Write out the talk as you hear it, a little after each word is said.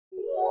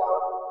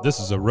This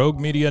is a Rogue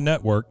Media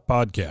Network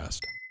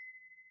podcast.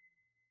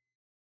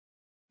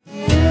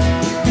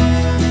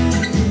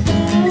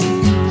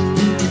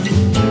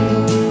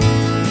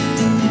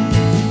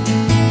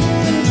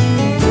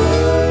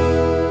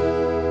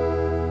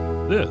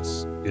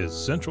 This is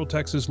Central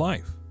Texas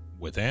Life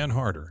with Ann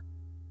Harper.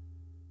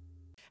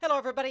 Hello,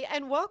 everybody,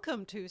 and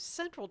welcome to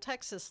Central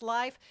Texas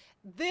Life.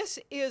 This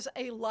is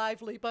a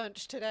lively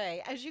bunch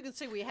today. As you can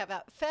see, we have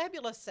a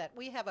fabulous set.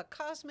 We have a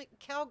cosmic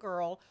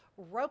cowgirl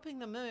roping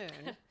the moon.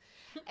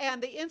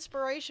 And the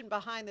inspiration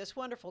behind this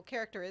wonderful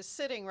character is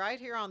sitting right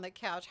here on the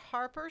couch.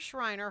 Harper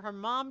Schreiner, her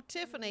mom,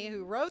 Tiffany,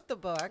 who wrote the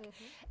book,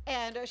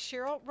 and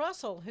Sheryl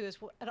Russell, who is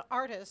an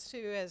artist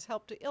who has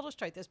helped to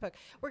illustrate this book.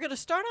 We're going to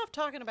start off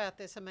talking about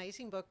this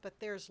amazing book, but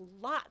there's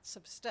lots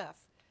of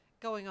stuff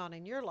going on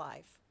in your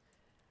life.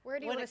 Where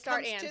do you want to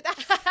start, Ann?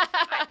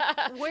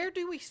 Where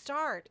do we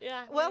start?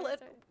 Yeah. Well,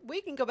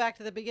 we can go back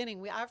to the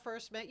beginning. I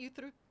first met you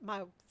through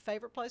my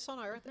favorite place on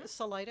earth,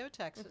 Salado,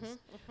 Texas.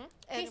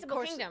 And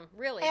Peaceable Kingdom,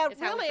 really. And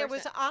really, it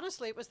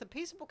was the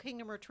Peaceable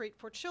Kingdom Retreat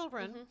for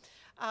Children.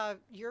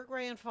 Your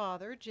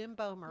grandfather, Jim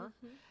Bomer,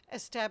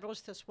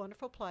 established this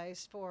wonderful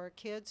place for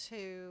kids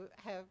who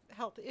have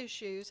health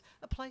issues,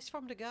 a place for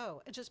them to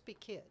go and just be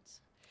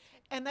kids.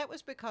 And that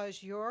was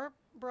because your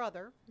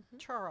brother,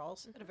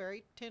 Charles, at a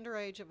very tender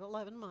age of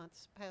 11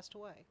 months, passed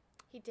away.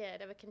 He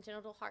did, of a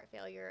congenital heart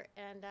failure.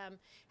 And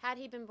had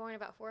he been born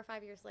about 4 or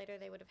 5 years later,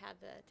 they would have had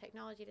the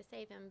technology to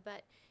save him.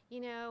 But, you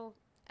know,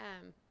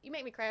 you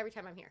make me cry every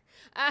time I'm here.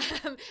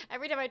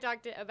 Every time I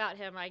talk about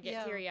him, I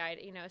get teary-eyed,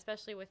 you know,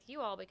 especially with you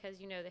all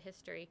because you know the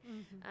history.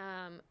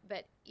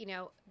 But, you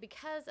know,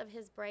 because of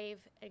his brave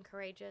and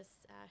courageous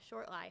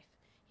short life,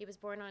 he was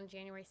born on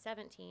January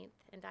 17th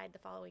and died the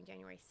following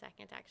January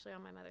 2nd. Actually,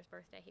 on my mother's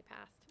birthday, he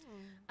passed.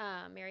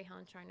 Mary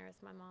Helen Schreiner is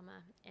my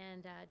mama,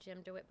 and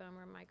Jim DeWitt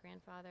Bomer, my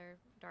grandfather,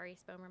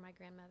 Doris Bomer, my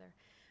grandmother.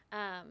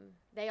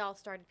 They all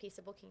started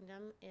Peaceable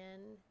Kingdom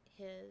in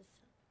his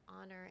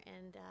honor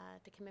and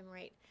to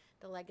commemorate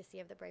the legacy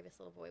of the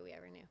bravest little boy we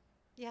ever knew.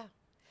 Yeah.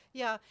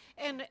 Yeah,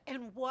 and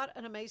what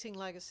an amazing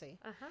legacy.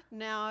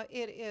 Now,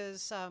 it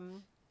is,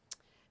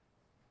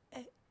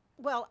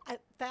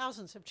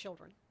 thousands of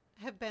children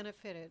have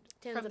benefited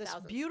from this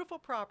beautiful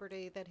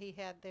property that he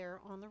had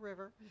there on the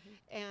river,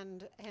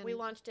 and we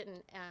launched it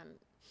in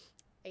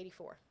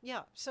 '84.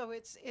 Yeah, so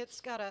it's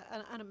got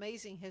an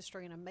amazing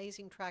history, an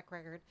amazing track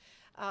record,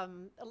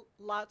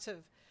 lots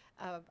of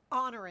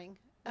honoring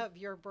of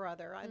your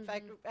brother. In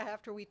fact,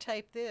 after we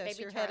tape this,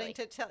 Baby you're Charlie.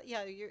 heading to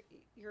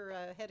you're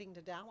heading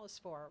to Dallas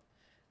for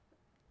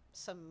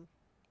some.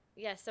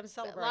 Yes, some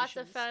celebrations. Lots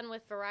of fun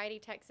with Variety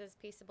Texas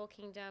Peaceable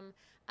Kingdom.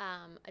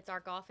 It's our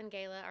golf and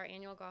gala, our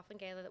annual golf and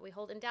gala that we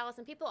hold in Dallas.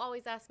 And people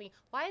always ask me,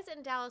 why is it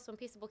in Dallas when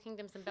Peaceable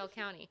Kingdom's in Bell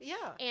County?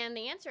 Yeah. And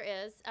the answer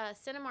is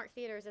Cinemark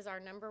Theaters is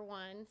our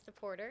 #1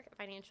 supporter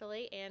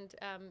financially and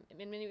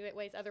in many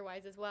ways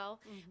otherwise as well.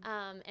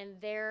 And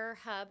their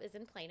hub is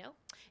in Plano.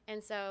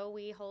 And so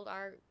we hold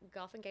our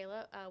golf and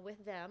gala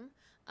with them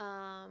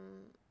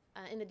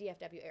in the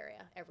DFW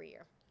area every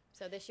year.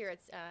 So this year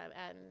it's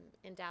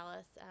in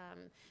Dallas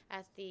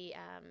at the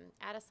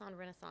Addison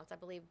Renaissance, I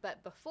believe.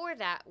 But before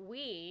that,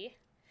 we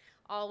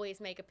always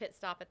make a pit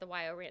stop at the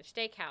YO Ranch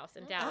Steakhouse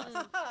in Dallas.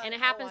 And it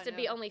happens to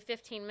be only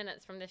 15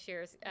 minutes from this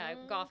year's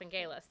golf and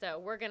gala. So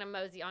we're going to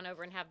mosey on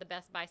over and have the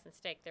best bison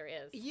steak there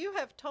is. You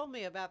have told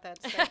me about that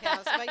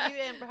steakhouse, but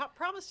you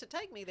promised to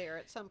take me there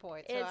at some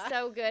point. So it's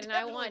so good, and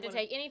I want to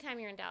take anytime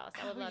you're in Dallas.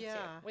 I would love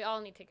to. We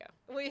all need to go.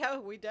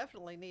 We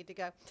definitely need to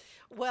go.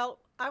 Well,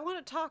 I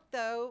want to talk,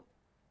 though,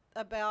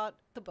 about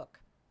the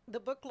book. The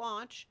book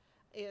launch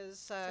is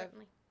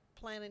Certainly.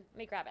 planning. Let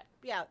me grab it.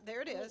 Yeah,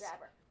 there it is. Let me grab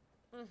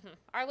her.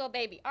 Our little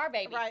baby. Our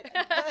baby. Right.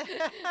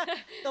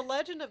 The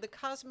Legend of the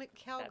Cosmic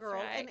Cowgirl.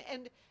 That's right.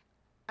 And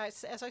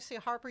as I see,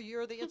 Harper,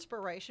 you're the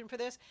inspiration for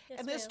this. Yes,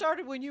 and this ma'am.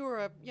 started when you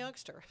were a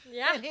youngster.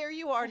 Yeah. And here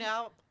you are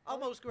now,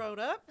 almost grown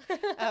up,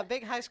 a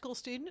big high school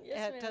student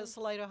Yes, at ma'am.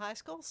 Salado High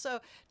School.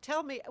 So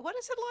tell me, what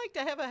is it like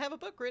to have a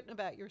book written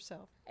about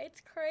yourself? It's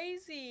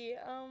crazy.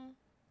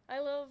 I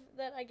love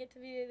that I get to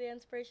be the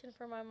inspiration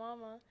for my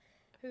mama,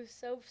 who's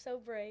so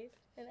brave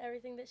in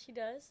everything that she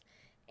does.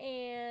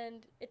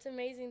 And it's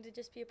amazing to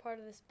just be a part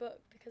of this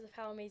book because of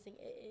how amazing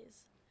it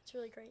is. It's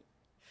really great.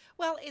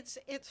 Well, it's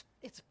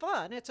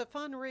fun. It's a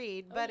fun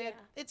read, but yeah.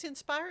 it's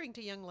inspiring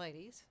to young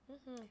ladies.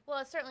 Well,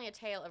 it's certainly a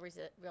tale of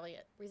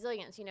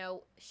resilience. You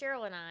know,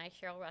 Sheryl and I,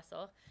 Sheryl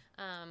Russell,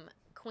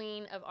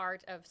 Queen of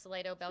Art of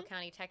Salado, Bell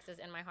County, Texas,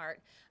 in my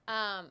heart,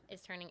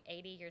 is turning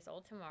 80 years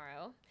old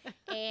tomorrow.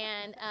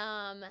 And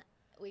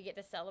we get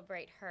to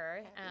celebrate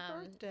her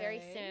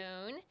very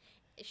soon.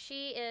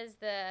 She is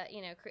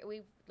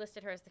we've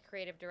listed her as the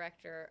creative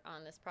director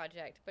on this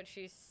project, but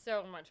she's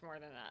so much more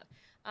than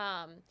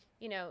that.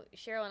 You know,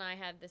 Sheryl and I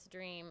had this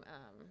dream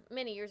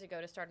many years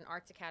ago to start an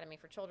arts academy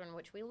for children,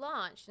 which we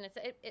launched, and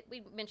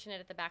we mention it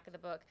at the back of the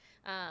book,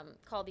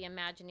 called the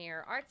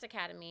Imagineer Arts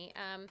Academy.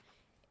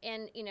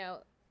 And, you know,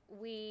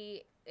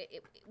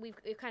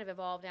 we've kind of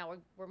evolved now.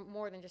 We're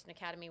more than just an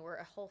academy. We're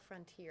a whole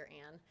frontier,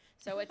 Anne.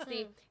 So it's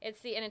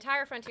an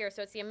entire frontier.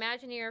 So it's the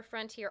Imagineer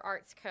Frontier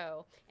Arts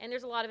Co. And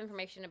there's a lot of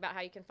information about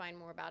how you can find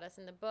more about us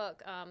in the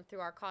book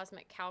through our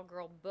Cosmic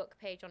Cowgirl book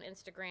page on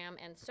Instagram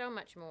and so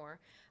much more.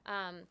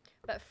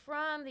 But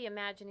from the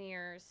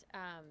Imagineers,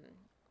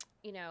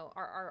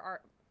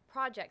 our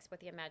projects with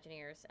the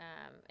Imagineers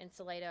in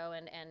Salado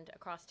and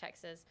across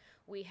Texas,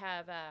 we've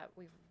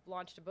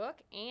launched a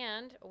book,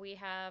 and we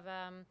have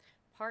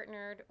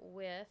partnered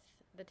with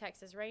the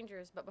Texas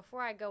Rangers. But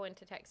before I go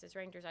into Texas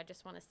Rangers, I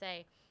just want to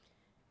say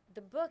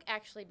the book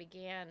actually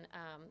began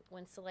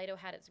when Salado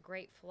had its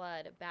great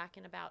flood back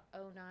in about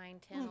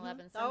 09, 10,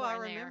 11, somewhere I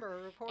in there.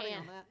 remember reporting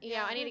on that.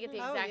 Yeah, I need to get the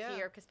exact yeah.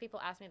 year because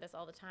people ask me this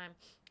all the time.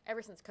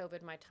 Ever since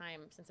COVID, my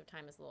sense of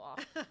time is a little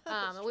off.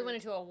 And we went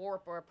into a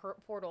warp or a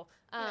portal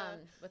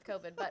with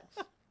COVID, but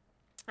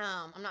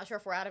I'm not sure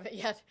if we're out of it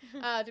yet,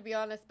 to be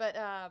honest, but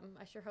I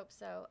sure hope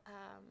so.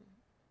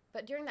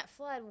 But during that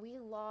flood, we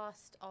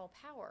lost all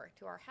power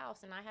to our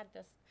house, and I had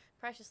this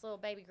precious little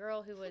baby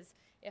girl who was,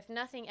 if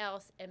nothing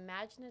else,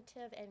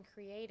 imaginative and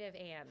creative,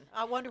 Anne.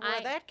 I wonder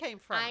where that came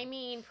from. I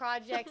mean,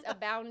 projects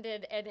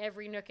abounded in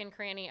every nook and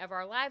cranny of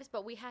our lives,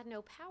 but we had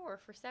no power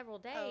for several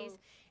days.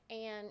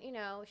 And,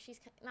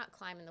 she's not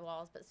climbing the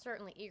walls, but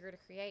certainly eager to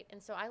create.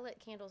 And so I lit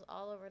candles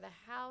all over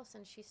the house,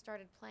 and she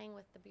started playing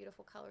with the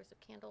beautiful colors of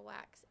candle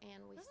wax,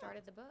 and we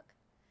started the book.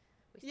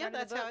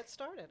 That's how it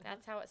started.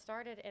 That's how it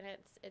started, and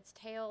it's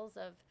tales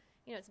of,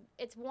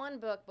 it's one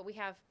book, but we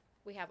have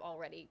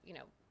already,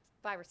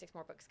 5 or 6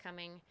 more books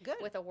coming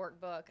with a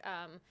workbook.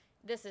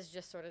 This is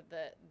just sort of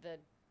the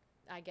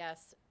I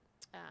guess,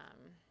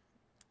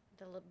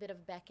 the little bit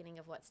of beckoning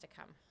of what's to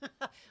come.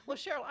 Well,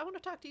 Sheryl, I want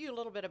to talk to you a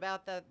little bit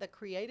about the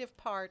creative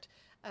part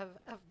of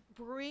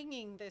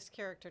bringing this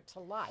character to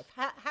life.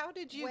 How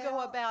did you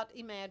go about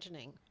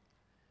imagining?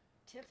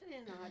 Tiffany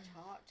and I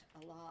talked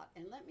a lot,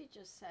 and let me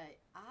just say,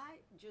 I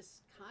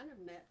just kind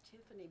of met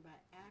Tiffany by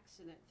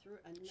accident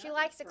through another She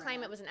likes to friend.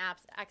 claim it was an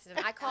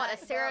accident. I call it a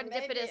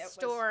serendipitous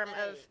storm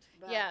of,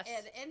 yes.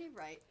 At any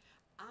rate,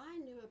 I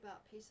knew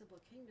about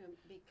Peaceable Kingdom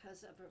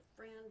because of a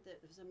friend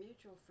that was a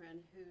mutual friend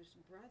whose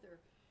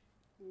brother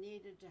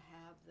needed to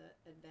have the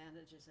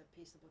advantages of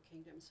Peaceable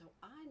Kingdom. So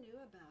I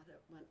knew about it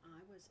when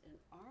I was in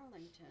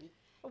Arlington.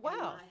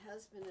 Wow. And my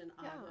husband and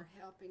I were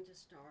helping to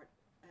start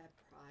a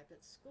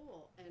private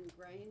school. And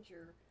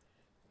Granger,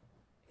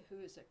 who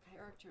is a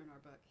character in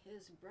our book,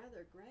 his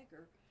brother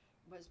Gregor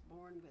was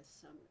born with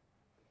some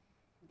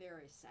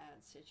very sad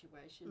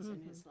situations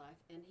in his life,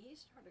 and he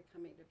started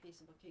coming to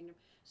Peaceable Kingdom.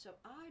 So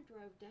I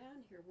drove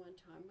down here one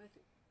time with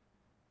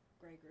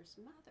Gregor's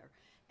mother,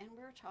 and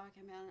we were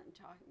talking about it and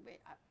talking.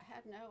 I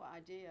had no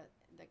idea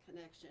the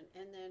connection,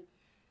 and then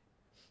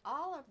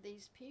all of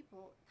these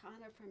people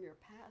kind of from your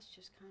past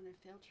just kind of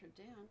filtered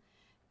down,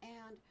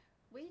 and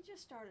we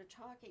just started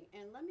talking.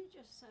 And let me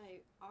just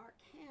say, our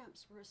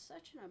camps were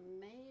such an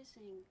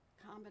amazing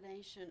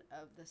combination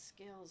of the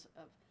skills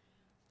of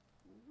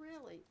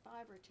really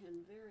 5 or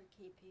 10 very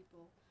key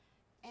people.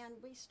 And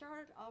we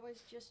started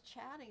always just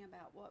chatting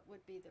about what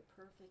would be the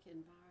perfect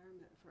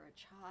environment for a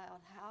child.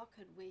 How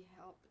could we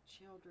help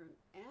children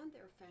and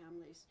their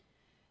families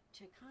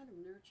to kind of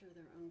nurture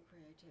their own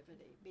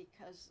creativity?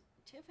 Because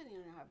Tiffany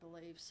and I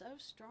believe so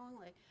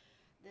strongly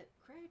that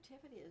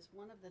creativity is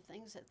one of the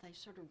things that they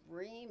sort of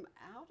ream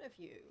out of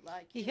you.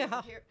 Like, you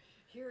know,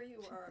 here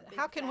you are. A big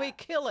How can we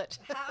kill it?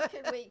 How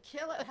can we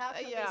kill it? How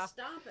can we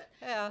stop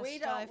it? We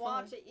don't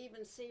want to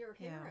even see or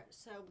hear it.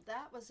 So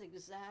that was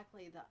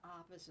exactly the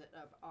opposite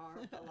of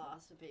our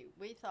philosophy.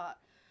 We thought,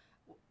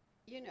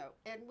 you know,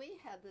 and we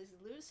had these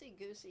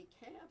loosey-goosey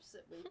camps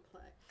that we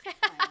planned.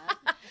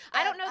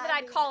 I don't know that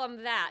I'd call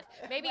them that.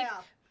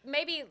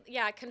 Maybe,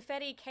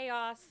 confetti,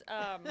 chaos.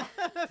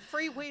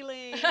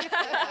 Freewheeling.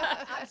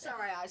 I'm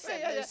sorry I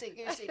said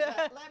loosey-goosey,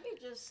 but let me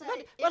just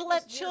say. But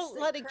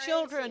letting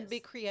children be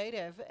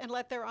creative and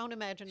let their own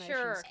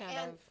imaginations kind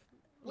of.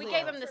 We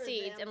gave them the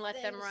seeds and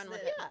let them run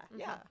with it.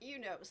 Yeah. You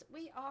know,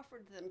 we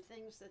offered them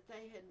things that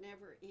they had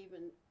never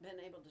even been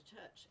able to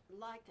touch,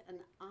 like an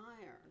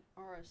iron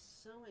or a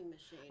sewing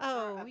machine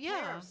or a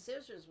pair of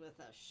scissors with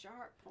a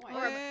sharp point.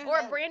 Or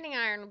a branding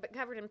iron but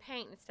covered in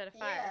paint instead of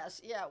fire. Yes,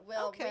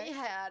 well, we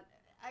had,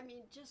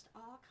 just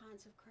all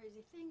kinds of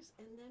crazy things.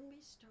 And then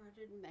we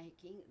started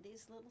making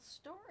these little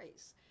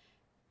stories.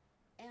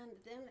 And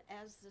then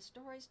as the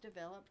stories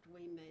developed,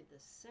 we made the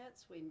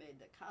sets, we made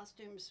the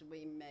costumes,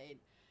 we made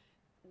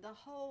the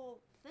whole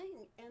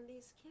thing, and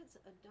these kids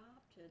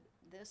adopted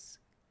this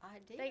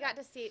idea.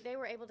 They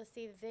were able to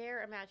see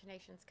their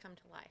imaginations come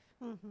to life.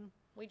 Mm-hmm.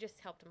 We just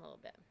helped them a little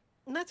bit.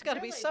 And that's got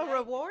to be so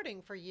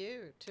rewarding for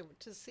you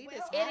to see this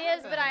happen. It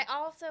is, but I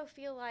also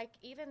feel like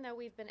even though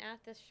we've been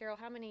at this, Sheryl,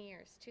 how many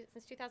years?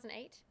 Since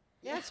 2008?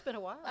 Yeah, it's been a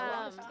while.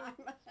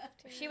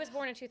 She was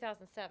born in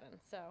 2007,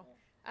 so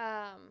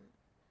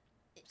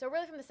so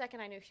really from the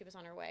second I knew she was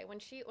on her way. When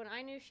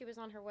I knew she was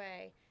on her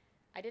way,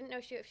 I didn't know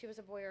if she was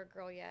a boy or a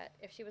girl yet.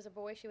 If she was a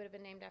boy, she would have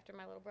been named after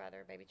my little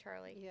brother, baby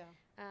Charlie. Yeah.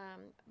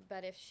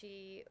 But if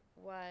she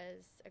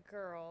was a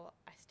girl,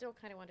 I still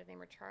kind of wanted to name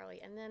her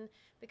Charlie. And then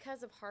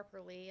because of Harper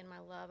Lee and my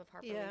love of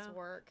Harper Lee's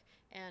work,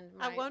 and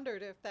I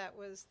wondered if that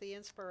was the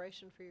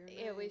inspiration for your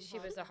name. she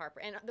was a Harper,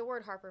 and the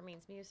word Harper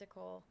means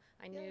musical.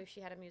 I knew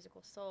she had a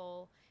musical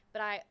soul,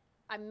 but I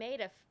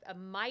made a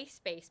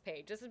MySpace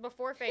page. This is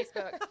before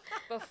Facebook.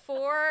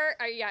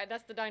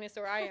 That's the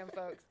dinosaur I am,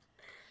 folks.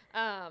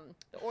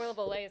 The oil of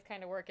Olay is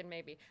kind of working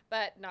maybe,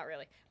 but not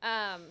really.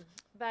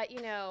 But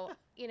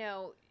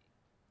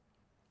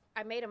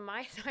I made a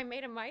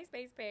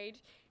MySpace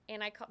page,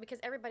 and I called because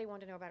everybody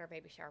wanted to know about her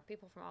baby shower.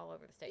 People from all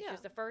over the state. Yeah. She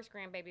was the first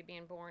grandbaby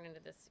being born into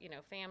this,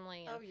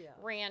 family and Oh, yeah.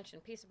 ranch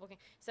and peaceable.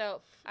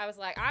 So I was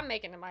like, I'm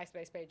making a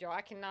MySpace page, y'all.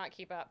 I cannot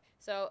keep up.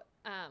 So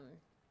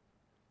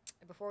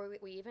before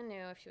we even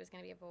knew if she was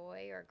going to be a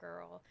boy or a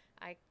girl,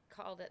 I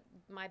called it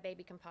My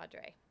Baby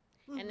Compadre.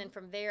 And then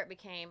from there, it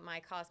became My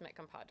Cosmic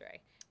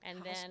Compadre.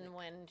 And then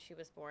when she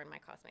was born, My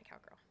Cosmic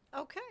Cowgirl.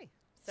 Okay.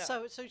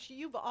 So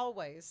you've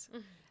always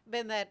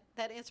been that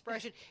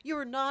inspiration. You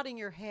were nodding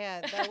your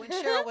head though when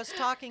Sheryl was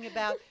talking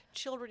about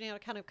children,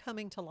 kind of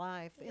coming to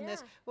life in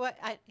this.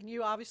 And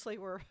you obviously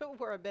were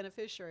a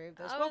beneficiary of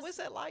this. What was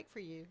that like for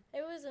you?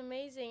 It was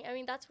amazing. I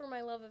mean, that's where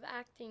my love of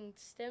acting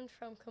stemmed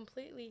from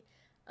completely.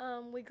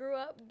 We grew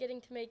up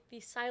getting to make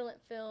these silent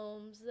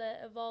films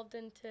that evolved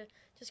into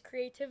just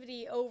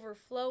creativity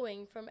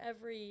overflowing from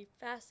every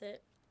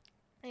facet.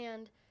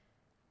 And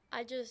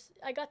I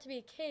got to be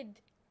a kid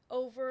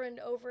over and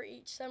over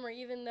each summer,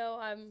 even though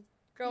I'm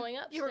growing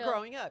up. You were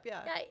growing up,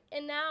 yeah.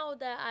 And now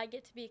that I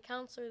get to be a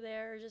counselor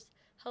there, or just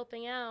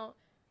helping out,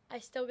 I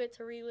still get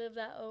to relive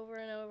that over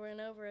and over and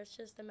over. It's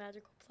just a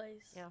magical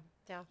place. Yeah,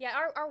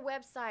 our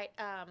website,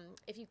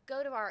 if you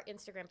go to our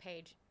Instagram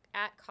page,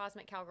 at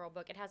Cosmic Cowgirl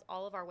Book, it has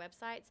all of our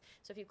websites.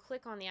 So if you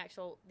click on the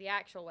actual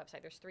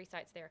website, there's 3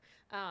 sites there.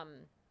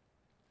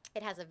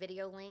 It has a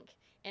video link,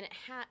 and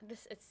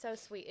it's so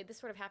sweet. This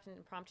sort of happened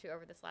impromptu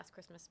over this last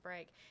Christmas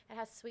break. It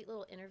has sweet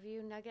little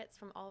interview nuggets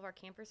from all of our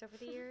campers over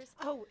the years.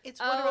 Oh, it's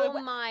wonderful.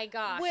 Oh my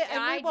gosh. We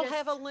will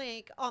have a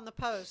link on the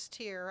post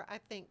here, I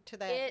think, to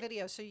that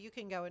video, so you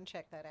can go and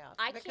check that out.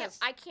 I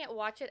can't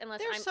watch it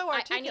unless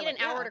I need an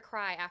hour to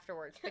cry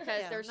afterwards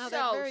because they're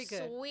so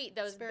sweet,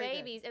 those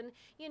babies. Good.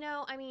 And,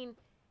 I mean,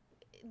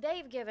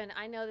 they've given,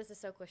 I know this is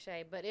so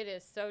cliche, but it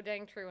is so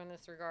dang true in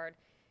this regard.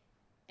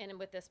 And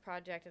with this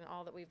project and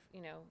all that we've,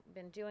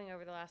 been doing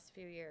over the last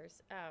few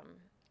years,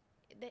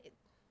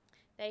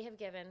 they have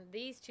given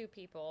these 2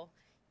 people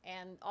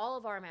and all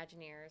of our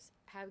Imagineers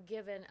have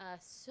given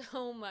us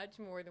so much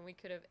more than we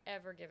could have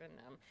ever given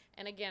them.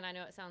 And again, I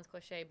know it sounds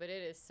cliche, but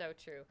it is so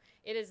true.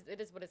 It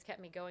is what has kept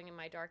me going in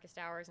my darkest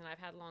hours, and I've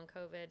had long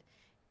COVID,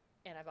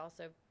 and I've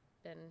also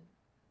been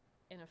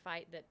in a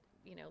fight that,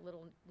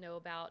 little know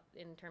about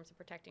in terms of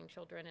protecting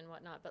children and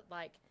whatnot. But,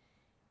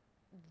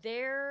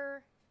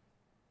 their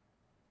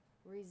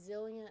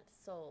resilient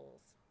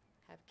souls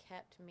have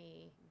kept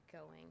me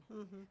going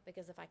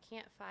because if I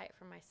can't fight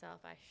for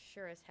myself, I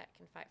sure as heck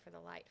can fight for the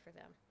light for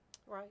them.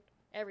 Right.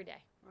 Every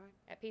day. Right.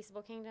 At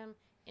Peaceable Kingdom,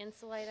 in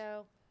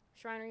Salado,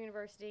 Shriner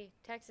University,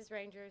 Texas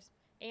Rangers,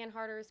 Ann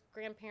Harder's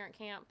grandparent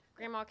camp,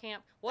 grandma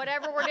camp,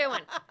 whatever we're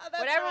doing.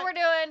 We're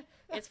doing,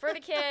 it's for the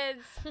kids.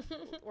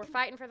 We're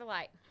fighting for the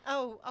light.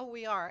 Oh,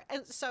 we are.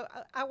 And so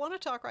I want to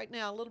talk right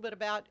now a little bit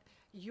about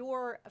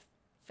your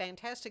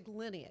fantastic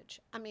lineage.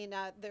 I mean,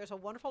 there's a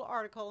wonderful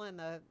article in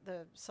the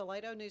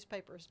Salado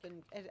newspaper.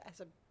 It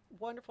has a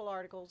wonderful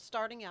article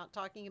starting out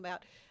talking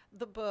about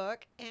the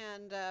book,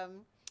 and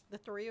the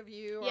 3 of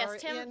you are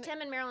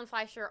Tim and Marilyn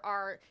Fleischer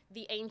are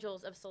the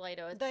angels of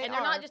Salado. They're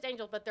not just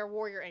angels, but they're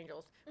warrior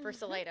angels for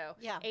Salado.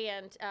 Yeah.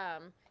 And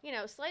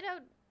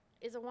Salado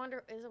is a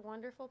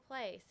wonderful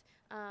place.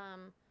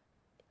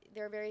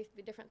 There are very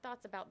different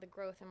thoughts about the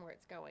growth and where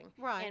it's going.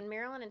 Right. And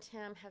Marilyn and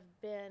Tim have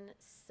been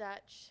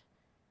such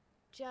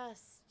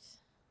just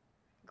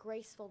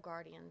graceful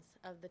guardians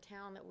of the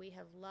town that we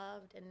have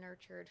loved and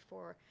nurtured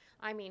for,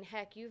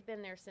 heck, you've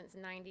been there since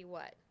 90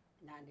 what?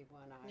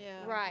 91.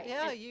 Right.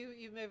 Yeah, and,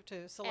 you moved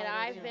to Salado. And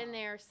I've been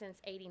there since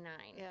 89.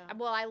 Yeah.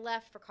 Well, I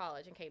left for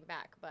college and came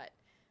back, but,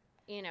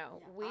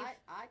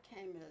 I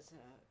came as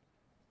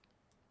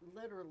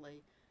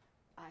literally,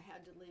 I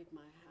had to leave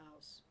my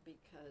house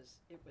because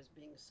it was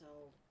being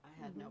sold.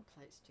 I had no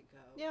place to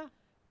go. Yeah.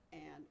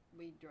 And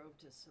we drove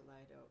to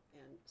Salado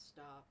and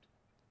stopped,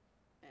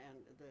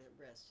 and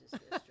the rest is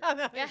history.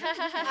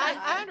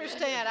 I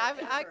understand.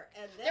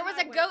 There was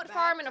a goat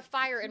farm and a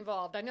fire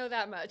involved. I know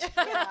that much.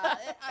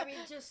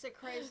 Just the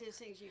craziest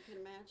things you can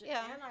imagine.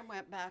 Yeah. And I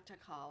went back to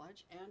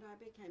college, and I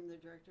became the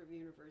director of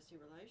university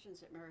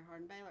relations at Mary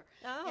Hardin Baylor.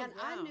 Oh, and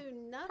wow. I knew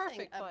nothing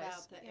Perfect place.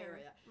 about the Yeah.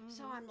 area.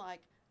 So I'm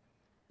like,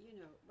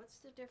 what's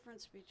the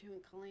difference between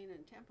Killeen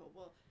and Temple?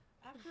 Well,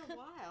 after a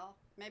while,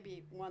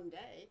 maybe one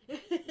day,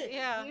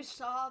 you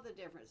saw the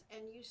difference,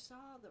 and you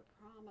saw the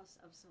promise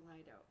of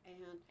Salado.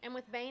 And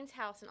with Baines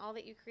House and all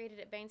that you created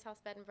at Baines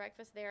House Bed and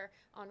Breakfast there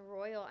on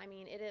Royal,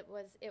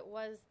 it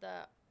was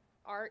the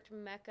art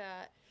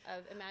mecca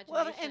of imagination.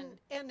 Well,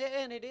 and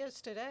it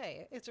is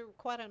today. It's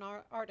quite an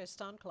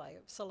artist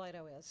enclave.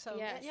 Salado is. So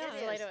Yes, yeah, it is.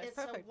 Salado is It's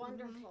perfect. a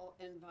wonderful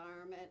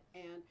environment,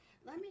 and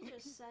let me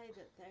just say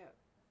that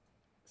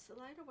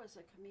Salado was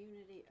a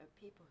community of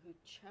people who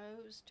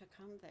chose to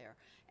come there,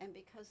 and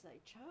because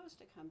they chose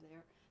to come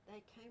there,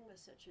 they came with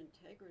such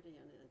integrity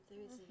and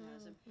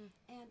enthusiasm,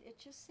 and it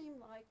just seemed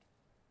like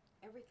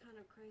every kind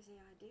of crazy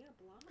idea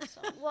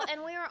blossomed. Well,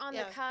 and we were on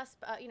Yeah. the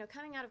cusp,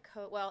 coming out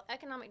of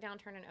economic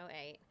downturn in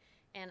 2008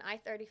 and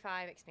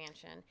I-35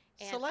 expansion.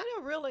 And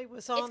Salado really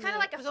was on. it's kind of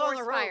like a was on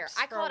the forest fire. ropes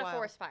I for call a it a while.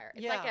 forest fire.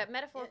 It's Yeah. like a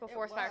metaphorical It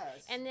forest fire.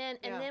 was. And then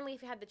Yeah. then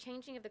we've had the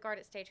changing of the guard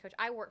at Stagecoach.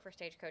 I work for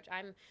Stagecoach.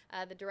 I'm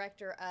the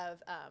director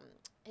of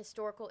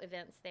historical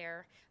events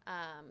there,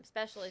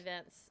 special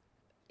events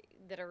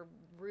that are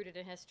rooted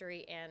in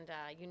history and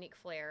unique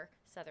flair,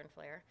 Southern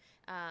flair.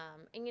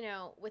 And you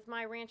know, with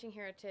my ranching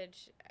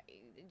heritage,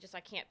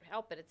 I can't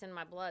help it. It's in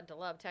my blood to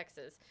love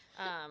Texas.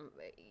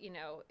 You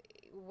know,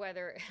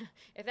 whether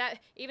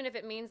even if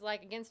it means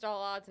like against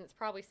all odds, and it's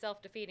probably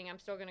self-defeating, I'm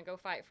still going to go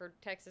fight for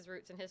Texas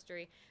roots and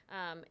history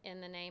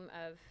in the name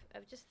of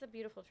just the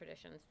beautiful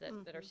traditions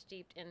that are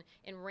steeped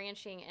in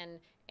ranching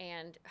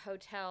and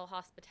hotel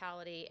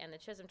hospitality and the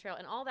Chisholm Trail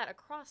and all that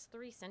across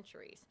 3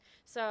 centuries.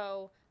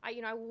 So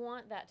I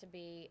want that to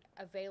be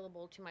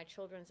available to my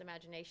children's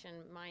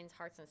imagination, minds,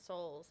 hearts, and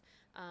souls.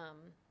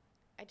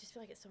 I just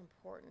feel like it's so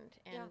important.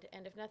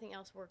 And if nothing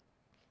else, we're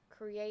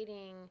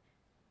creating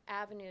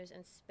avenues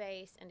and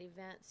space and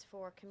events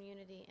for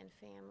community and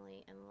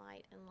family and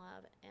light and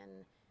love.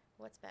 And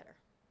what's better?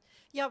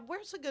 Yeah,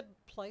 where's a good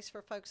place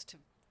for folks to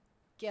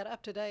get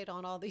up to date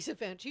on all these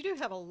events? You do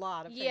have a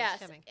lot of things Yes,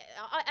 coming.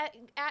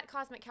 at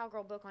Cosmic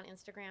Cowgirl Book on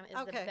Instagram is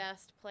the Okay.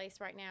 best place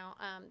right now.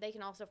 They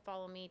can also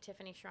follow me,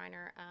 Tiffany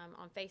Schreiner,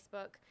 on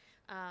Facebook.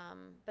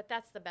 But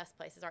that's the best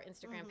place is our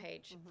Instagram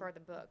page for the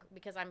book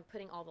because I'm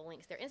putting all the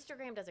links there.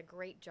 Instagram does a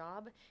great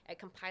job at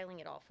compiling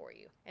it all for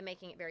you and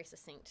making it very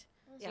succinct.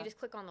 So you just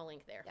click on the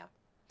link there. Yeah.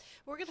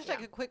 We're going to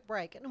take a quick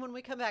break. And when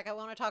we come back, I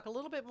want to talk a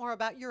little bit more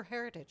about your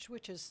heritage,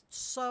 which is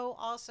so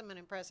awesome and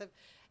impressive.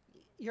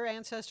 Your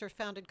ancestors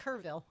founded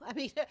Kerrville. I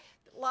mean, a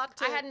lot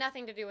to... I had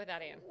nothing to do with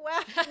that, Ann.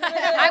 Well,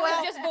 I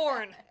was just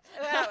born.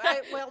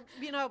 well,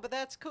 you know, but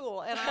that's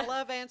cool. And I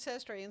love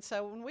ancestry. And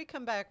so when we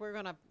come back, we're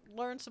going to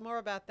learn some more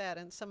about that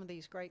and some of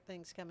these great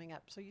things coming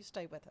up. So you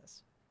stay with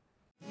us.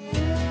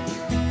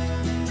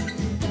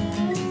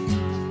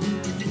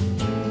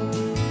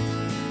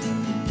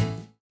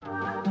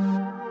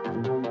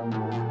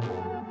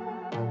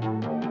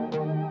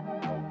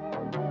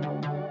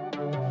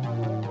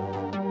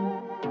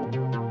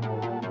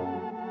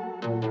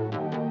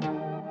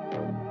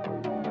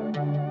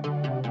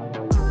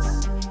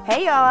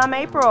 Hey y'all, I'm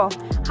April,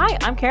 Hi,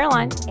 I'm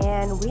Caroline.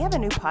 and we have a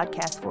new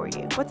podcast for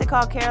you. What's it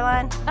called,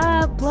 Caroline?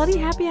 Bloody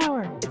Happy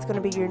Hour. It's going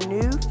to be your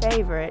new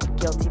favorite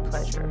guilty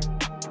pleasure.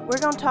 We're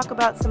going to talk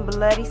about some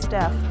bloody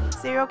stuff.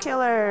 Serial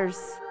killers,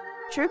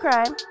 true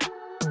crime,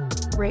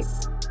 Rape.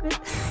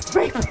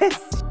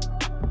 rapists.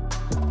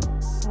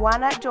 Why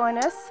not join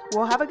us?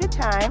 We'll have a good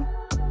time.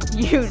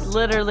 You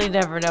literally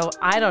never know.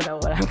 I don't know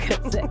what I'm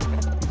going to say.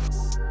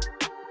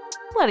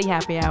 Bloody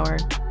Happy Hour.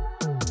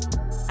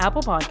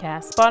 Apple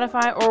Podcasts,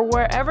 Spotify, or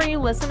wherever you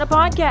listen to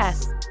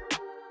podcasts.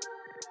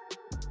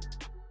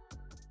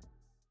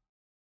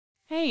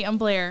 Hey, I'm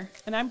Blair.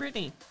 And I'm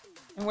Brittany.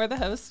 And we're the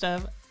host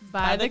of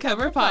By the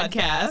Cover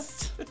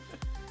Podcast.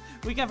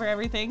 We cover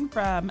everything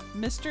from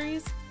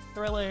mysteries,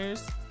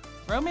 thrillers,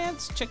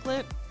 romance, chick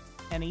lit,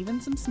 and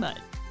even some smut.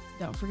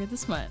 Don't forget the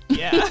smut.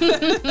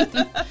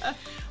 Yeah.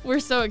 We're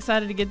so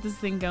excited to get this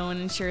thing going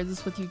and share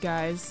this with you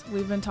guys.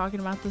 We've been talking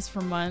about this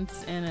for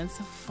months, and it's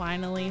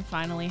finally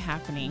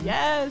happening.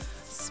 Yes.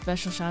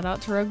 Special shout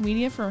out to Rogue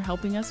Media for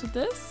helping us with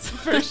this.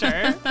 For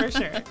sure. For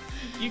sure.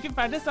 You can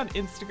find us on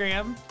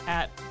Instagram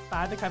at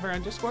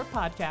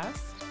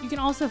bythecover_podcast. You can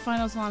also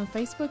find us on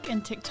Facebook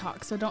and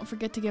TikTok, so don't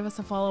forget to give us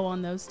a follow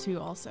on those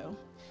too also.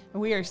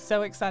 And we are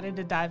so excited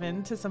to dive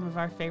into some of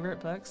our favorite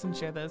books and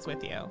share those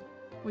with you.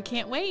 We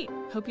can't wait.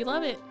 Hope you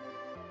love it.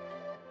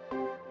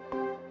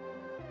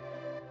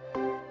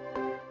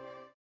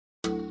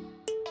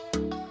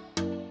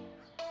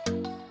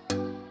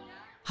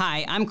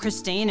 Hi, I'm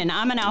Christine, and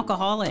I'm an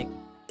alcoholic.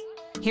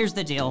 Here's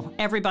the deal.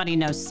 Everybody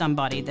knows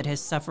somebody that has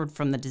suffered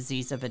from the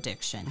disease of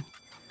addiction.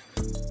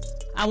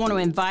 I want to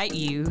invite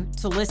you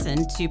to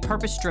listen to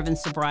Purpose-Driven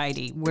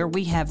Sobriety, where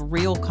we have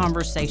real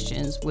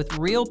conversations with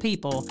real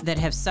people that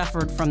have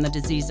suffered from the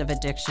disease of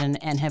addiction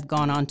and have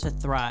gone on to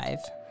thrive.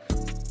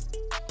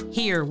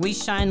 Here, we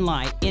shine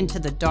light into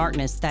the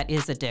darkness that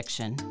is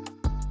addiction.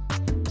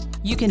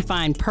 You can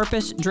find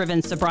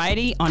Purpose-Driven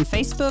Sobriety on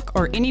Facebook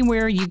or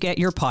anywhere you get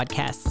your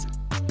podcasts.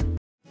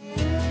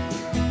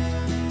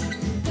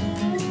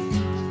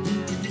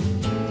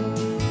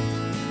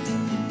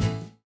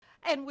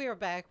 And we are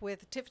back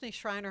with Tiffany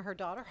Schreiner, her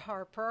daughter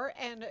Harper,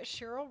 and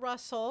Sheryl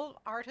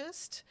Russell,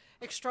 artist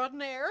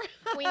extraordinaire.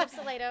 Queen of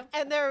Salado.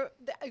 And they're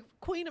the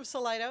Queen of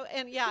Salado.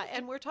 And yeah,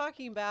 and we're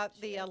talking about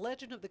the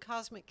Legend of the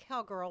Cosmic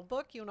Cowgirl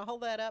book. You want to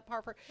hold that up,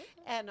 Harper?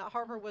 And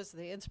Harper was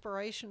the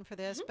inspiration for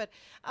this. But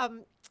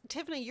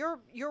Tiffany, your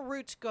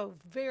roots go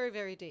very,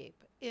 very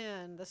deep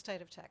in the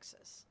state of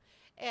Texas.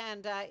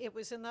 And it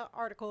was in the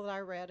article that I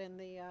read in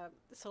the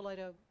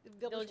Salado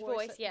Village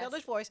Voice. Yes.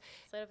 Village Voice.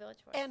 Salado Village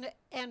Voice.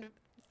 And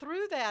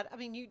through that, I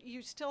mean,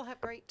 you still have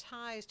great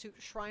ties to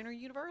Schreiner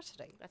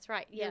University. That's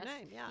right. Your Yes.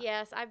 name, yeah.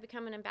 Yes, I've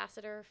become an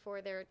ambassador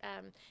for their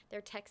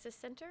Texas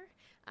Center,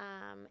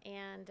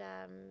 and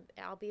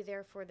I'll be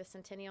there for the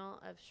centennial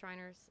of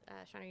Schreiner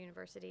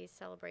University's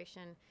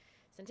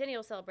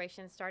centennial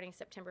celebration starting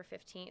September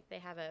 15th. They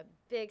have a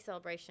big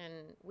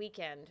celebration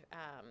weekend,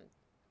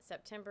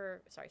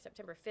 September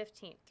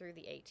 15th through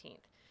the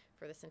 18th.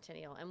 For the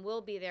centennial, and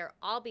we'll be there.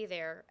 I'll be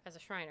there as a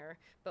Shriner,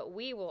 but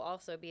we will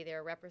also be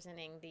there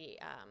representing the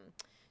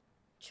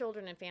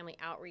children and family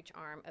outreach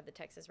arm of the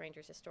Texas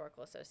Rangers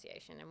Historical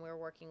Association, and we're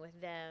working with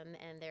them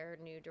and their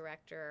new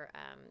director,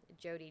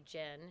 Jody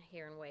Jen,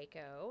 here in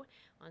Waco,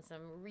 on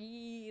some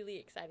really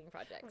exciting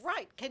projects.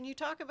 Right? Can you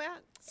talk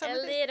about some A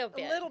of this? little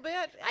bit. A little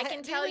bit. I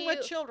can tell Dealing you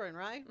with children,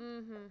 right?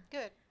 Mm-hmm.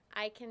 Good.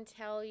 I can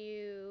tell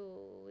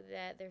you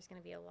that there's going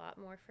to be a lot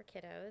more for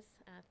kiddos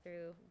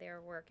through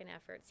their work and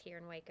efforts here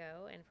in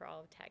Waco and for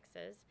all of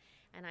Texas.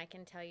 And I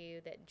can tell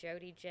you that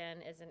Jody Jen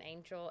is an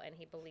angel, and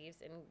he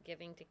believes in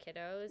giving to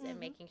kiddos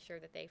and making sure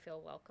that they feel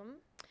welcome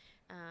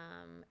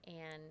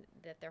and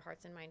that their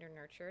hearts and mind are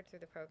nurtured through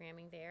the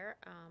programming there.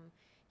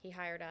 He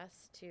hired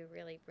us to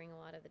really bring a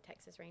lot of the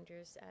Texas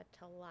Rangers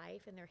to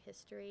life and their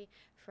history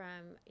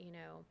from,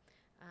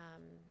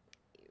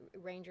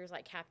 Rangers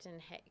like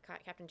Captain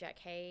Jack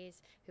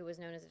Hayes, who was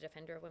known as a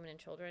defender of women and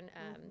children,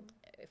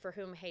 for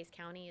whom Hayes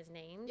County is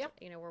named. Yep.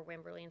 Where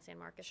Wimberley and San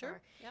Marcos Sure.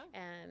 are. Yeah.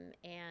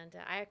 And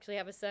I actually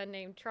have a son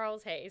named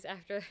Charles Hayes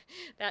after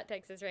that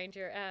Texas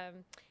Ranger.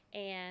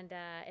 And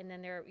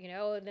then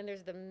then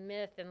there's the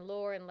myth and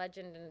lore and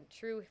legend and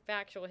true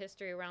factual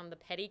history around the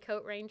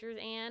Petticoat Rangers,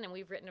 and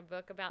we've written a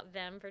book about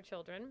them for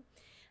children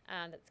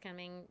that's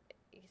coming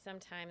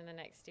sometime in the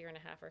next year and a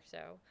half or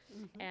so,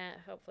 and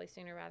hopefully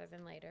sooner rather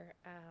than later.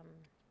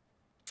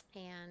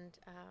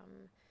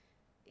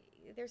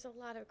 There's a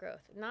lot of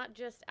growth, not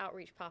just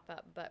outreach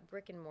pop-up, but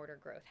brick and mortar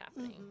growth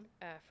happening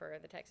for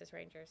the Texas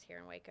Rangers here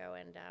in Waco.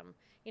 And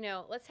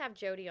let's have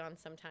Jody on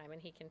sometime,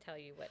 and he can tell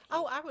you what.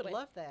 I would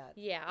love that.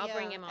 Yeah, I'll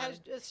bring him on.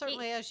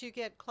 Certainly, as you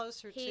get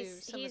closer to some of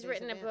he's these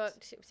written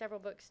events. several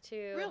books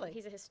too. Really?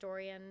 He's a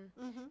historian.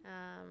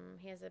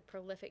 He has a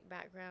prolific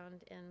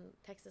background in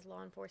Texas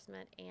law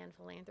enforcement and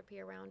philanthropy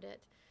around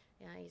it.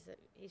 Yeah,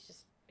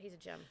 he's a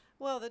gem.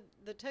 Well,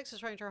 the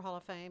Texas Ranger Hall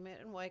of Fame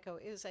in Waco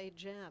is a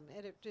gem.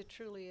 It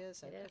truly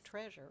is a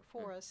treasure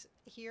for us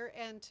here,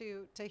 and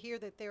to hear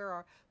that there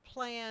are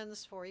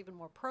plans for even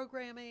more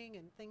programming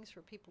and things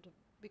for people to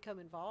become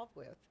involved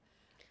with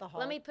the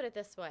hall. Let me put it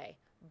this way.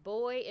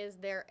 Boy, is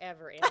there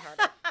ever in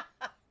Harper.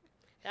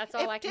 That's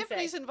all I can say. If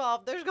Tiffany's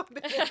involved, there's going to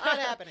be a lot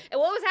happening.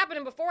 And what was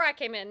happening before I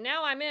came in?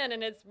 Now I'm in,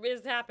 and it's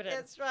happening.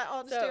 It's right,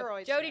 on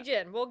steroids. Jody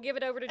Jen. We'll give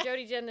it over to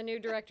Jody Jen, the new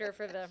director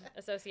for the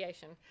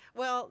association.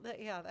 Well,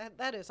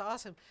 that is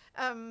awesome.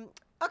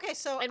 Okay,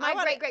 so and my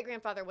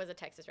great-great-grandfather was a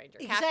Texas Ranger.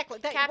 Exactly.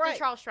 Captain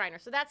Charles Schreiner.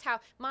 So that's how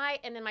my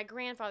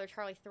grandfather,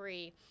 Charles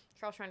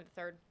Schreiner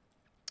III,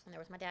 and there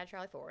was my dad,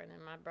 Charlie 4, and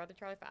then my brother,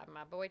 Charlie 5, and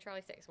my boy,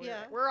 Charlie 6.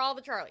 We're all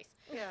the Charlies.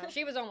 Yeah.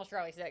 She was almost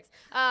Charlie 6.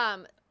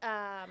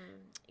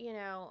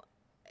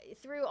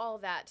 Through all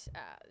that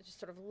just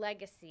sort of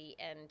legacy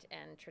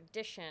and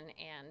tradition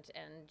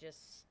and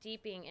just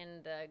steeping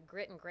in the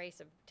grit and grace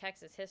of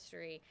Texas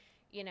history,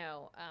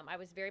 I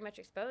was very much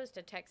exposed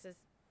to Texas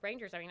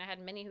Rangers. I mean, I had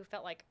many who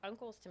felt like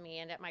uncles to me,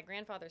 and at my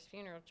grandfather's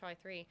funeral, Charlie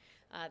 3,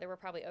 there were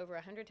probably over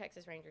 100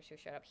 Texas Rangers who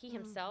showed up. He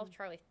himself,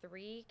 Charlie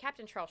 3,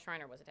 Captain Charles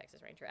Schreiner was a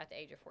Texas Ranger at the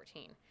age of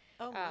 14.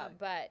 Oh,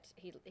 but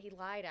he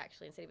lied,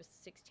 actually, and said he was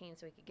 16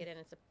 so he could get in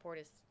and support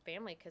his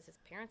family because his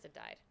parents had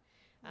died.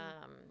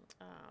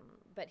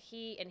 But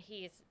he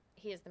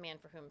is the man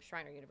for whom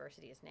Schreiner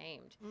University is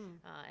named,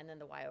 and then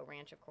the YO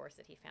Ranch, of course,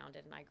 that he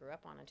founded and I grew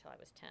up on until I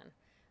was 10.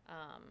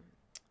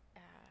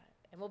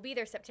 And we'll be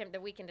there the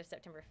weekend of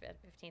September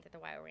 15th at the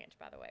YO Ranch,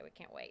 by the way. We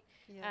can't wait.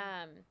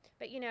 Yeah.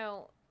 But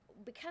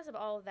because of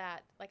all of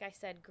that, like I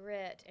said,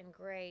 grit and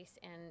grace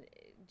and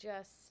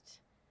just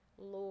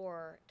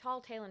lore,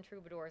 tall tale and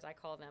troubadours, I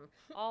call them,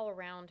 all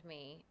around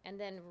me, and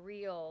then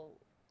real.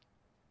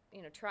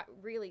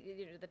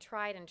 The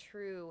tried and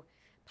true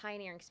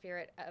pioneering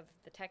spirit of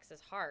the Texas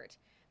heart,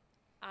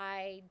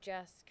 I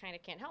just kind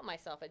of can't help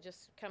myself. It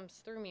just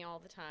comes through me all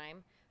the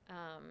time.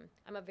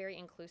 I'm a very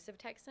inclusive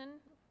Texan.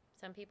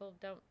 Some people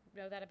don't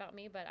know that about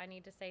me, but I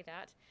need to say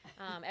that.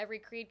 Every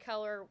creed,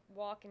 color,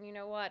 walk, and you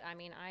know what? I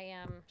mean, I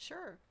am.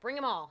 Sure. Bring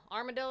them all.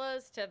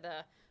 Armadillos to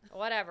the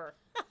whatever.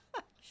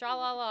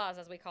 Shalalas,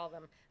 as we call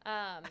them.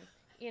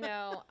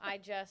 I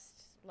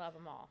just love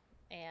them all.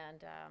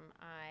 And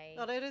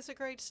Well, it is a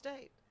great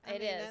state.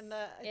 It is.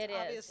 It's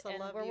obvious the and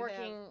love we're you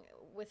working have.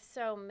 with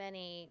so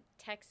many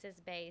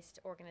Texas-based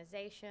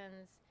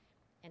organizations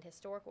and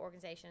historical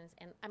organizations.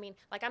 And I mean,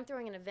 like we're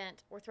throwing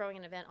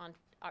an event on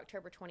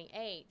October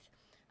 28th,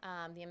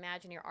 the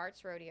Imagine Your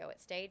Arts Rodeo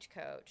at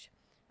Stagecoach,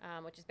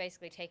 which is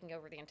basically taking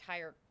over the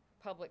entire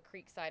public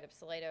creek side of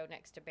Salado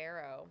next to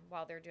Barrow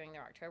while they're doing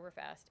their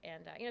Oktoberfest.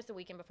 And, it's the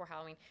weekend before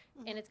Halloween.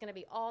 And it's going to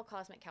be all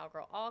Cosmic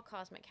Cowgirl, all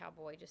Cosmic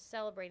Cowboy, just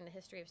celebrating the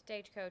history of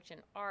Stagecoach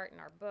and art and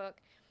our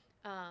book.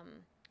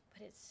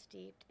 But it's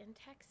steeped in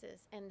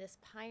Texas and this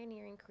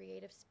pioneering,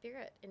 creative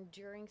spirit,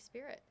 enduring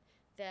spirit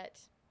that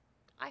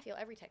I feel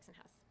every Texan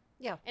has.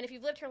 Yeah. And if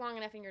you've lived here long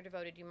enough and you're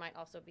devoted, you might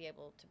also be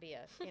able to be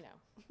a,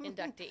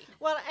 inductee.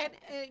 Well,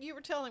 and you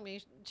were telling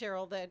me,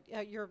 Sheryl, that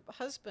your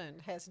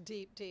husband has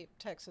deep, deep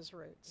Texas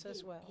roots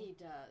as well. He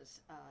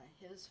does.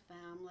 His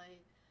family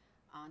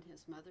on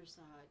his mother's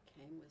side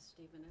came with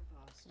Stephen F.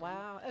 Austin.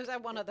 Wow. Is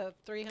that one of the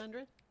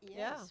 300? Yes,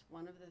 Yeah.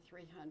 one of the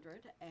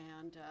 300.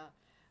 And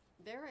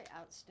very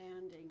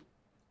outstanding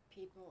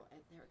people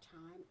at their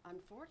time.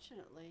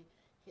 Unfortunately,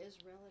 his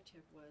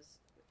relative was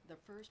the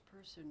first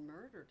person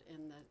murdered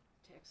in the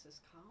Texas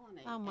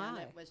colony. Oh, my.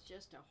 And it was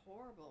just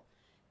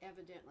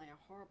evidently a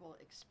horrible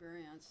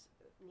experience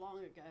long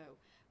ago.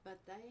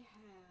 But they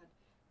had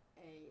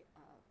a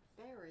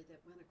ferry that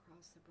went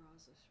across the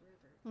Brazos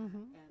River.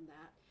 Mm-hmm. And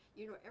that,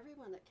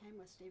 everyone that came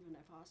with Stephen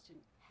F.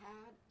 Austin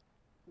had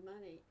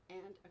money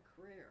and a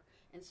career.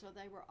 And so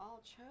they were all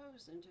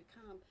chosen to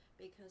come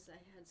because they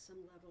had some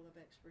level of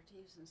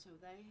expertise. And so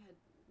they had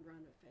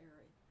run a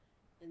ferry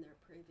in their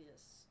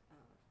previous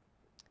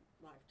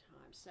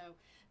lifetime. So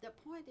the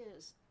point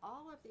is,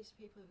 all of these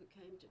people who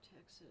came to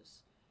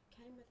Texas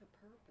came with a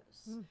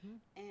purpose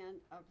and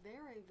a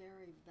very,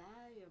 very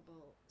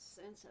valuable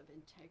sense of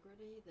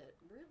integrity that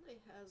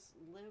really has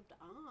lived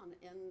on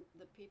in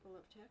the people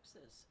of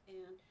Texas.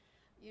 And,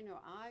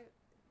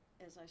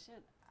 as I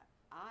said,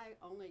 I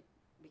only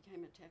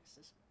became a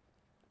Texas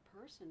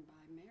person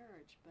by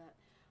marriage, but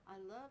I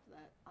love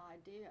that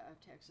idea of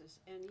Texas.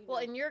 And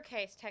in your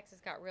case, Texas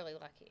got really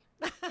lucky.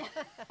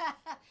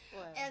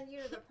 And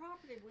the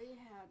property we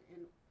had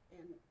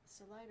in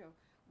Salado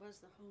was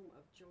the home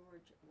of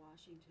George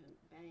Washington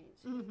Baines,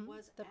 who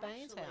was The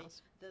Baines actually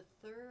house. the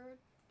third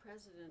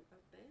president of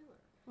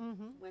Baylor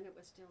when it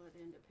was still at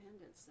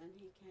Independence. Then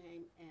he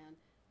came and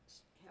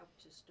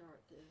helped to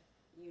start the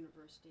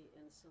university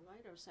in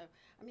Salado. So,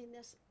 I mean,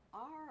 this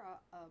aura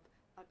of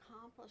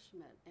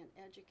accomplishment and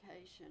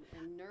education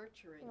and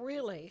nurturing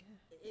Really?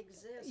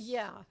 exists.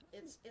 Yeah.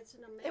 It's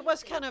an amazing It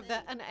was kind of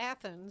thing. an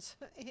Athens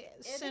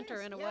center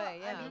is, in a yeah. way,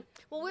 yeah. I mean,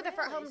 Well, we're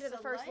really, home to the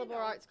first liberal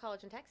Salado- arts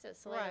college in Texas,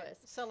 Salado Right. is.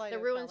 Salado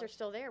The ruins College. are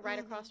still there, right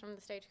across from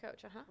the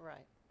Stagecoach.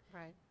 Right,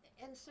 right.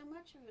 And so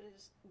much of it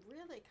is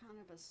really kind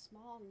of a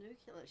small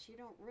nucleus. You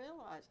don't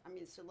realize, I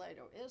mean,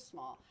 Salado is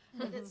small,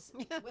 but it's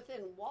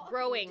within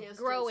walking distance.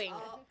 Growing.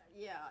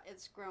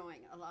 It's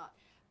growing a lot.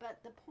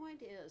 But the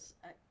point is,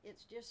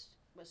 it's just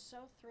was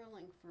so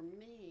thrilling for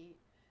me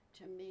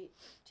to meet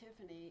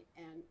Tiffany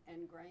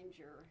and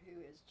Granger,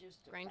 who is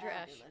just a Granger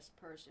Esch. fabulous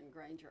person,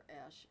 Granger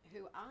Esch,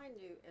 who I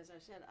knew, as I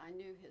said, I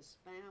knew his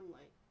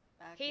family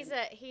back He's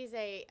in,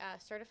 a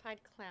certified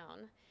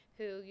clown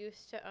who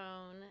used to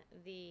own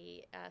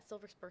the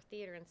Silver Spur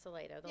Theater in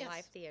Salado, the Yes.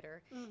 live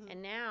theater, and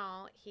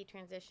now he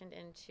transitioned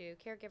into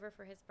caregiver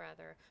for his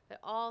brother, but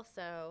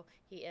also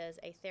he is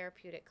a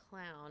therapeutic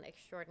clown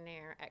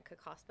extraordinaire at Cook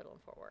Hospital in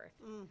Fort Worth.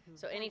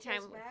 So and anytime,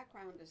 his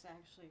background is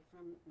actually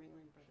from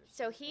Ringling Brothers.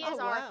 so he Oh, is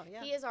wow,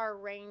 yeah. he is our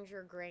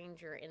Ranger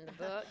Granger in the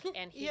book,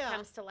 and he Yeah.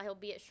 comes to he'll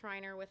be at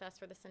Shriner with us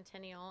for the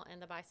centennial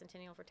and the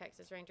bicentennial for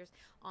Texas Rangers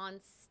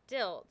on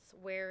stilts,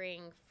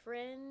 wearing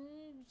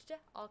fringed,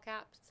 all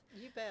caps,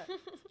 You bet.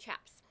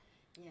 chaps.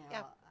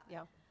 Yeah,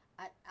 yeah.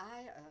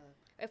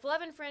 If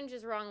love and fringe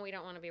is wrong, we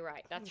don't want to be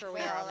right. That's where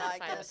we are Well, on that I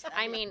side. guess-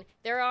 I mean,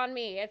 they're on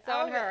me. It's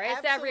on Oh, her. yeah,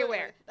 It's absolutely.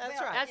 everywhere. That's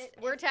Well, right.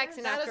 That's we're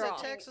Texan That is after a all.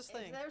 Texas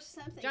thing. If there's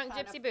something Junk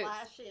kind gypsy of boots.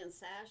 flashy and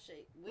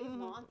sashy, we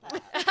want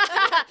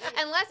that.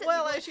 Unless it's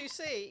Well, as you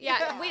see.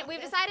 yeah,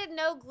 we've decided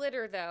no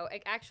glitter though,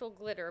 actual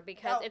glitter,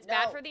 because No, it's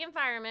bad no. for the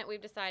environment.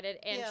 We've decided,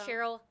 and Yeah.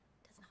 Cheryl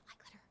does not like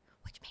glitter,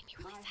 which made me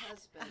really My sad.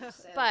 husband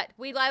said, But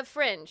we love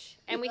fringe,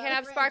 and we can love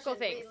have fringe sparkle and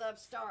things. We love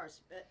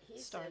stars, but he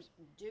Stars.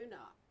 said, do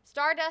not.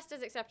 Stardust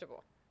is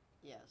acceptable,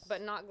 Yes.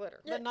 but not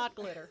glitter. But not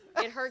glitter.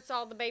 It hurts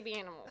all the baby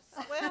animals.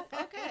 Well,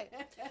 okay.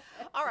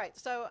 All right,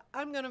 so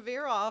I'm going to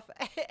veer off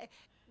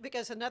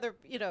because another,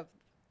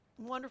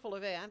 wonderful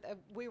event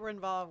we were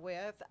involved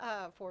with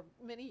for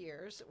many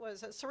years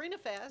was Serena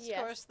Fest. Yes.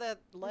 Of course, the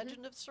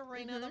legend of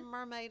Serena, the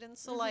mermaid in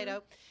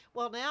Salado.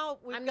 Well, now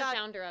we've I'm got the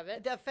founder of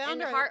it. the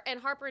founder. And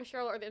Harper and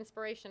Sheryl are the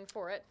inspiration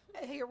for it.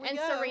 Here we And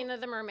go. Serena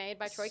the Mermaid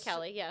by Troy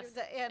Kelly, yes.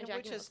 And Jackie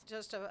which is Wilson.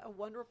 just a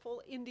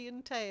wonderful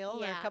Indian tale.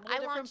 There are Yeah, a couple of I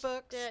different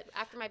launched books. it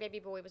after my baby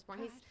boy was born.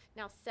 He's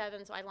now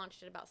 7, so I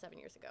launched it about 7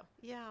 years ago.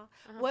 Yeah.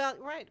 Well,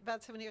 right,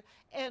 about 7 years.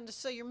 And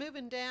so you're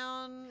moving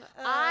down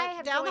I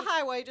have down the joined-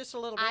 highway just a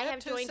little bit I have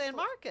to joined San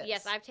Marcos.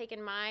 Yes, I've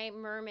taken my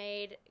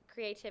mermaid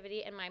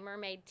creativity and my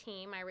mermaid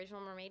team, my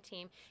original mermaid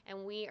team,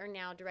 and we are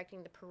now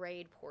directing the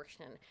parade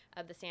portion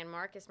of the San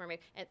Marcos Mermaid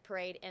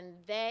Parade, and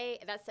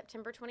that's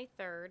September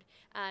 23rd.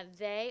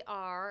 They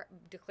are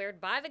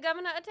declared by the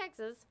governor of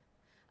Texas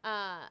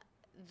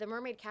the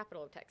mermaid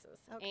capital of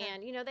Texas. Okay.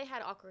 And, you know, they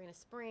had Ocarina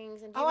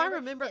Springs. And I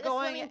remember the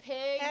going swimming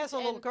pigs as a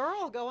little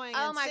girl going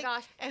oh my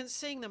gosh. and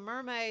seeing the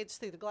mermaids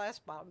through the glass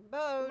bottom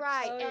boats.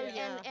 Right,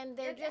 Oh, and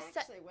they're It just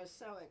actually was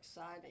so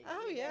exciting.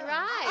 Oh, yeah.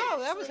 Right. Oh,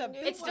 that was a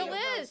big It still deal.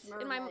 is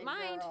in my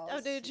mind.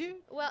 Oh, did you?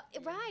 Well,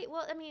 right.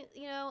 Well, I mean,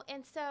 you know,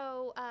 and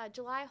so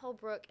July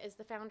Holbrook is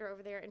the founder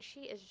over there, and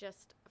she is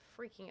just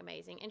freaking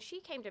amazing. And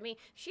she came to me.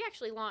 She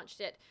actually launched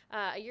it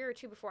a year or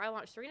two before I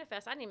launched Serena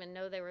Fest. I didn't even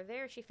know they were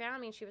there. She found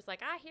me, and she was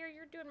like, I hear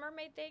you're doing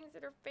mermaid things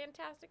that are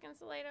fantastic in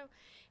Salado.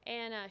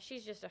 And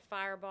she's just a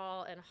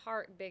fireball and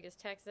heart big as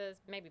Texas,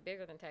 maybe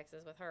bigger than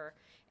Texas with her,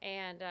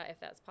 and if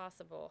that's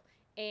possible.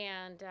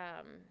 And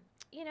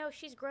you know,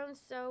 she's grown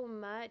so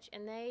much,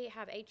 and they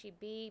have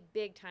HEB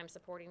big time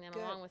supporting them,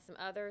 along with some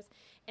others.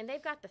 And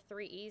they've got the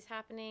 3 E's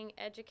happening: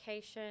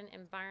 education,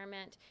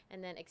 environment,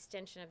 and then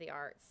extension of the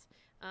arts.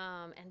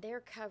 And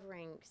they're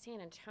covering San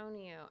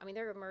Antonio. I mean,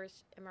 they're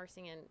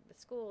immersing in the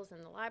schools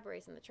and the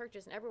libraries and the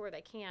churches and everywhere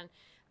they can.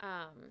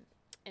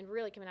 And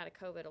really coming out of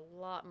COVID a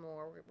lot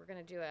more. We're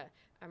going to do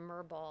a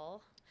mer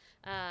ball.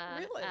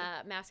 Really?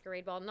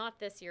 Masquerade ball, not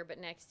this year, but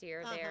next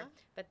year there.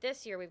 But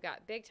this year we've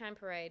got big time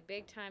parade,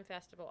 big time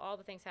festival, all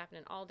the things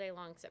happening all day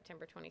long,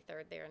 September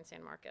 23rd there in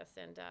San Marcos.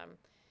 And,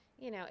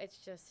 you know, it's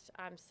just,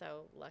 I'm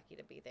so lucky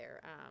to be there.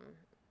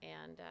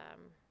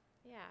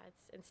 Yeah,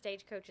 and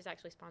Stagecoach is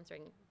actually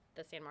sponsoring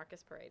the San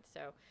Marcos parade.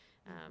 So,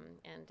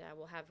 and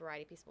we'll have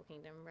Variety Peaceful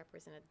Kingdom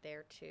represented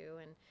there too.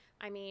 And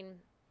I mean,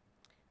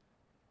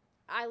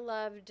 I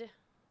loved,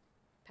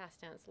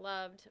 past tense,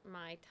 loved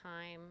my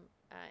time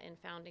in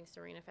founding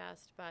Serena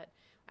Fest, but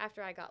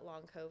after I got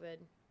long COVID,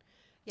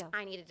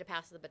 I needed to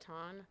pass the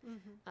baton.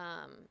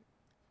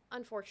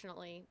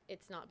 Unfortunately,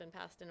 it's not been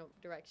passed in a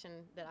direction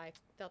that I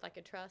felt I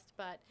could trust,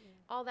 but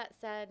all that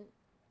said,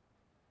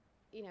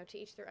 you know, to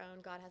each their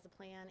own. God has a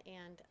plan,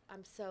 and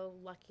I'm so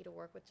lucky to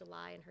work with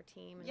July and her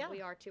team, and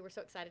we are too. We're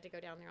so excited to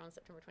go down there on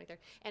September 23rd.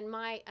 And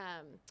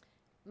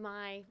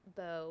my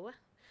beau,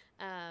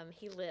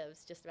 he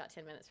lives just about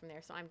 10 minutes from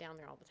there, so I'm down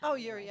there all the time. Oh,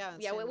 you're yeah.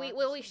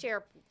 We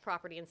share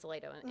property in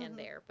Salado and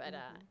there, but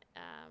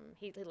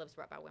he lives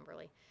right by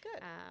Wimberley.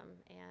 Good.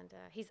 And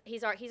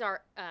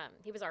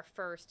he was our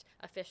first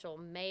official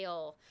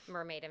male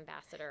mermaid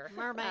ambassador.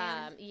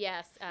 Merman.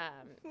 Yes,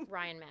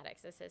 Ryan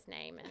Maddox is his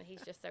name, and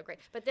he's just so great.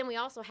 But then we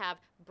also have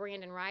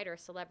Brandon Ryder,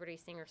 celebrity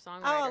singer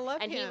songwriter. Oh, I love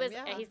and him.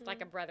 He's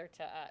like a brother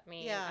to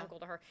me, and uncle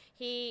to her.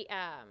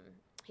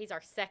 He's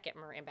our second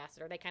mer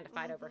ambassador. They kind of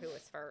fight over who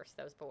was first,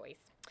 those boys.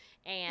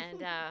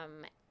 And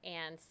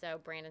and so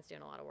Brandon's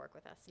doing a lot of work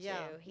with us too.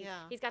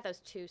 He's got those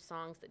 2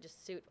 songs that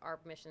just suit our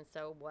mission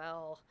so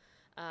well.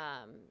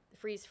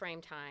 Freeze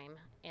Frame Time,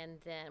 and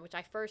then, which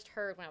I first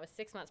heard when I was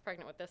 6 months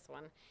pregnant with this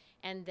one,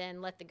 and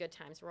then Let the Good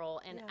Times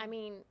Roll. And I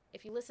mean,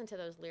 if you listen to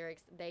those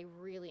lyrics, they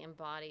really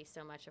embody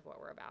so much of what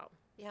we're about.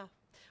 Yeah.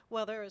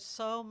 Well, there is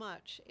so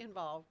much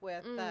involved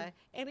with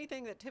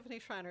anything that Tiffany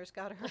Schreiner's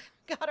got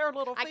her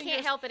little fingers. I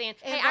can't help it, Ann.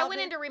 Hey, I went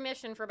into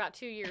remission for about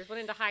 2 years, went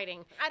into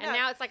hiding, and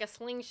now it's like a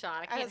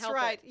slingshot. I can't help it.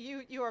 That's right.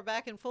 You are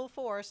back in full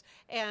force,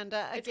 and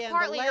it's again,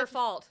 partly your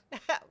fault.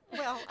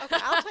 Well, okay,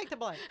 I'll take the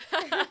blame.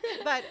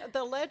 But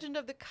The Legend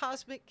of the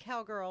Cosmic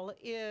Cowgirl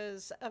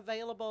is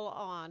available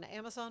on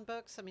Amazon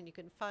Books. I mean, you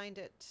can find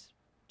it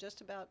just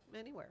about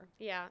anywhere.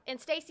 Yeah, and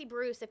Stacey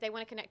Bruce, if they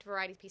want to connect to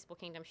Variety's Peaceful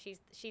Kingdom, she's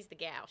the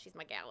gal. She's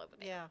my gal over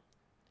there.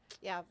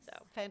 Yeah, so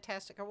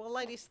fantastic. Well,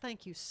 ladies,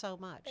 thank you so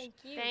much. Thank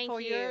you.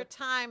 for your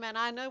time, and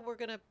I know we're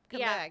going to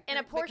come back. And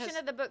a portion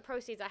of the book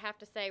proceeds, I have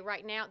to say,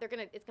 right now it's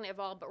going to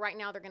evolve, but right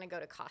now they're going to go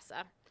to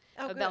CASA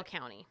of Bell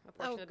County. A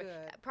portion of the book,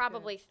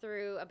 probably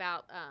through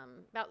about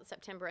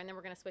September, and then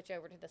we're going to switch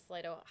over to the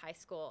Salado High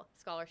School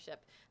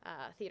Scholarship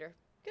theater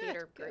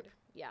group.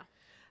 Yeah.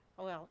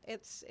 Well,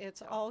 it's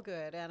all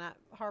good, and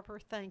Harper,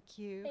 thank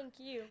you. Thank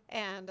you.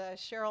 And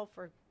Sheryl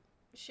for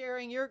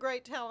sharing your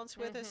great talents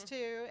with us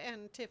too,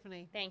 and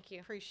Tiffany. Thank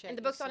you. Appreciate it. And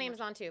the book's so on much.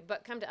 Amazon too,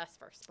 but come to us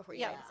first before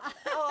you guys.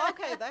 Oh,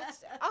 okay.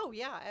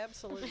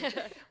 Absolutely.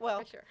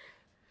 Well, for sure.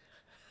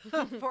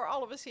 for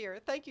all of us here,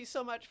 thank you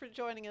so much for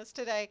joining us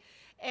today.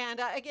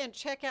 And again,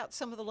 check out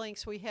some of the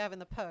links we have in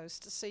the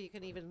post so you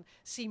can even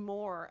see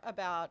more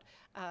about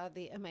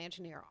the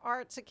Imagineer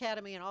Arts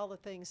Academy and all the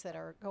things that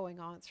are going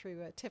on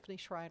through Tiffany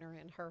Schreiner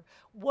and her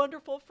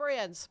wonderful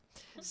friends.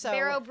 So,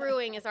 Barrow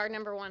Brewing is our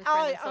 #1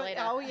 friend in Salado.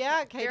 Oh,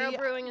 yeah. Katie, Barrow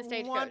Brewing and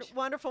Stagecoach.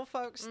 Wonderful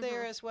folks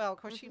there as well.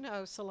 Of course, you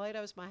know,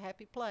 Salado's my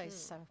happy place.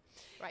 So,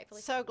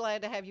 rightfully so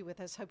glad to have you with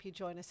us. Hope you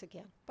join us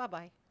again.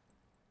 Bye-bye.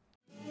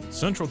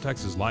 Central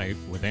Texas Life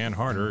with Ann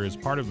Harder is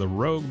part of the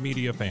Rogue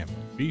Media family.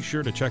 Be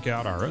sure to check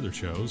out our other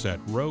shows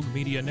at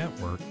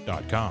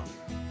roguemedianetwork.com.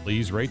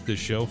 Please rate this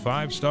show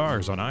 5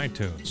 stars on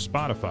iTunes,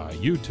 Spotify,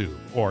 YouTube,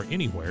 or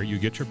anywhere you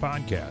get your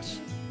podcasts.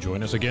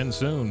 Join us again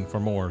soon for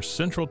more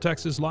Central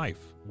Texas Life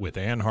with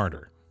Ann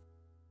Harder.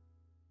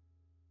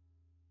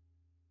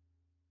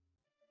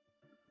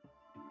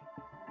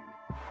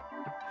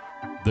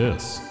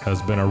 This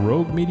has been a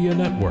Rogue Media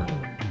Network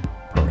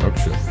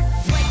production.